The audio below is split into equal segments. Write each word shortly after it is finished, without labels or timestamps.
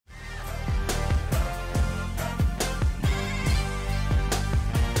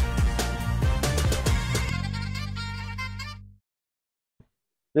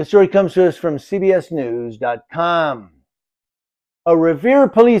This story comes to us from CBSNews.com. A Revere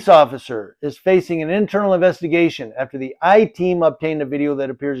police officer is facing an internal investigation after the I-Team obtained a video that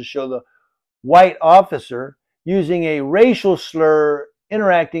appears to show the white officer using a racial slur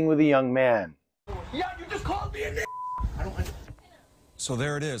interacting with a young man. Yeah, you just called me a n***. So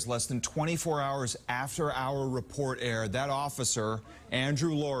there it is, less than 24 hours after our report aired, that officer,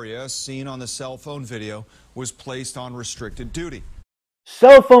 Andrew Loria, seen on the cell phone video, was placed on restricted duty.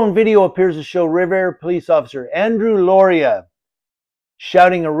 Cell phone video appears to show Revere police officer Andrew Loria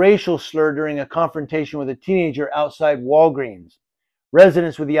shouting a racial slur during a confrontation with a teenager outside Walgreens.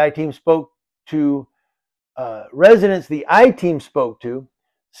 Residents the I-Team spoke to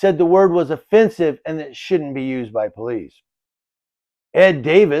said the word was offensive and that it shouldn't be used by police. Ed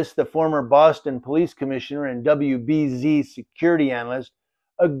Davis, the former Boston police commissioner and WBZ security analyst,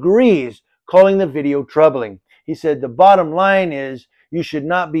 agrees, calling the video troubling. He said the bottom line is you should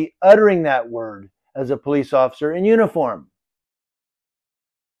not be uttering that word as a police officer in uniform.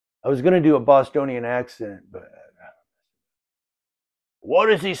 I was going to do a Bostonian accent, but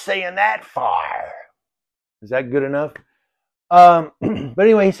what is he saying that for? Is that good enough? But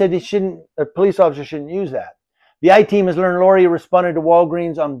anyway, he said a police officer shouldn't use that. The I-Team has learned Loria responded to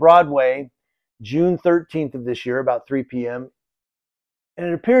Walgreens on Broadway June 13th of this year, about 3 p.m. And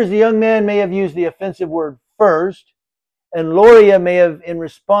it appears the young man may have used the offensive word first, and Loria may have, in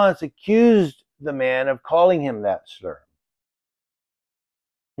response, accused the man of calling him that slur.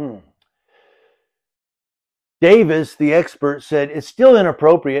 Davis, the expert, said it's still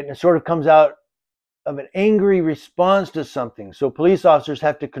inappropriate and it sort of comes out of an angry response to something. So police officers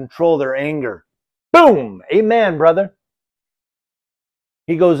have to control their anger. Boom! Amen, brother.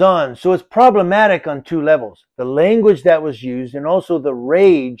 He goes on. So it's problematic on two levels. The language that was used and also the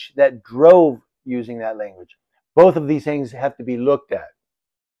rage that drove using that language. Both of these things have to be looked at.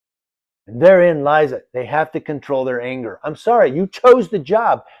 And therein lies it. They have to control their anger. I'm sorry, you chose the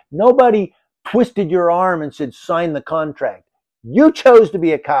job. Nobody twisted your arm and said, sign the contract. You chose to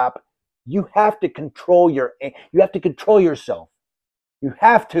be a cop. You have to control yourself. You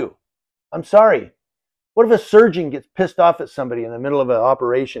have to. I'm sorry. What if a surgeon gets pissed off at somebody in the middle of an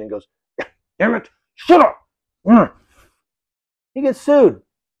operation and goes, damn it, shut up. He gets sued.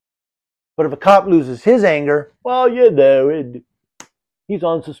 But if a cop loses his anger, well, you know, he's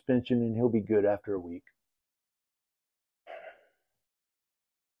on suspension and he'll be good after a week.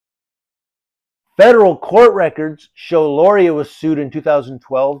 Federal court records show Loria was sued in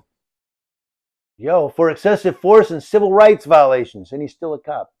 2012 for excessive force and civil rights violations, and he's still a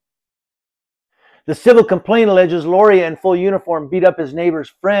cop. The civil complaint alleges Loria in full uniform beat up his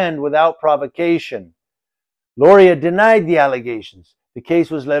neighbor's friend without provocation. Loria denied the allegations. The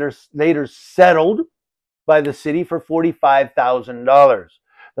case was later settled by the city for $45,000.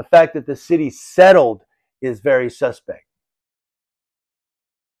 The fact that the city settled is very suspect.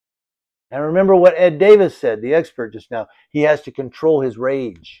 And remember what Ed Davis said, the expert just now. He has to control his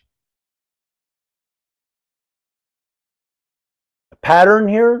rage. A pattern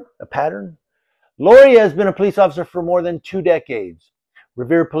here? A pattern? Loria has been a police officer for more than 2 decades.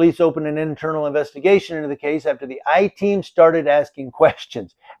 Revere police opened an internal investigation into the case after the I-Team started asking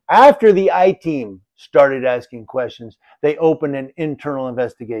questions. After the I-Team started asking questions, they opened an internal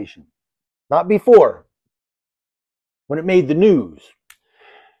investigation. Not before, when it made the news.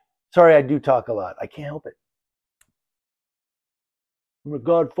 Sorry, I do talk a lot. I can't help it. I'm a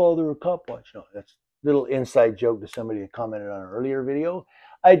godfather of cop watch. No, that's a little inside joke to somebody that commented on an earlier video.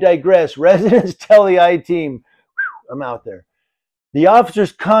 I digress. Residents tell the I-Team, I'm out there, the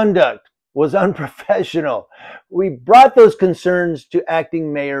officer's conduct was unprofessional. We brought those concerns to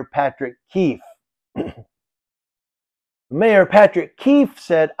acting Mayor Patrick Keefe. Mayor Patrick Keefe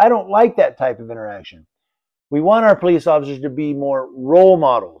said, I don't like that type of interaction. We want our police officers to be more role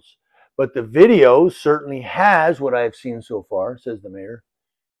models. But the video certainly has what I've seen so far, says the mayor.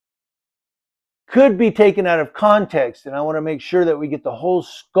 Could be taken out of context, and I want to make sure that we get the whole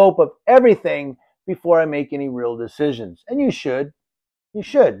scope of everything before I make any real decisions. And you should. You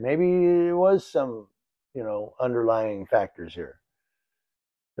should. Maybe there was some, underlying factors here.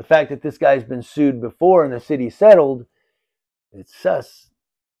 The fact that this guy's been sued before and the city settled, it's sus.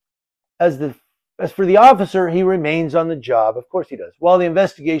 As for the officer, he remains on the job. Of course he does. While the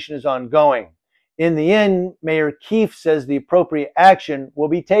investigation is ongoing. In the end, Mayor Keefe says the appropriate action will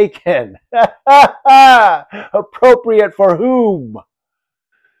be taken. Appropriate for whom?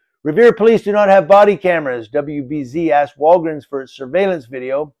 Revere police do not have body cameras. WBZ asked Walgreens for its surveillance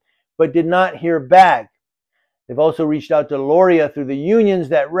video, but did not hear back. They've also reached out to Loria through the unions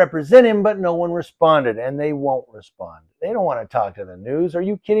that represent him, but no one responded, and they won't respond. They don't want to talk to the news. Are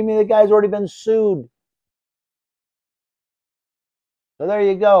you kidding me? The guy's already been sued. So there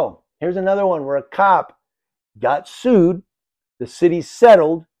you go. Here's another one where a cop got sued. The city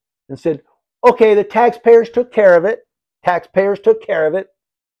settled and said, okay, the taxpayers took care of it. Taxpayers took care of it.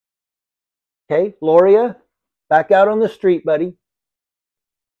 Okay, Loria, back out on the street, buddy.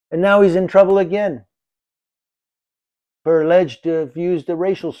 And now he's in trouble again for alleged to have used a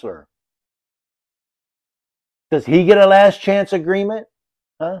racial slur. Does he get a last chance agreement?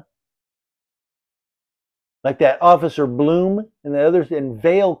 Huh? Like that Officer Bloom and the others in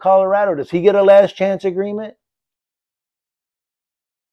Vail, Colorado. Does he get a last chance agreement?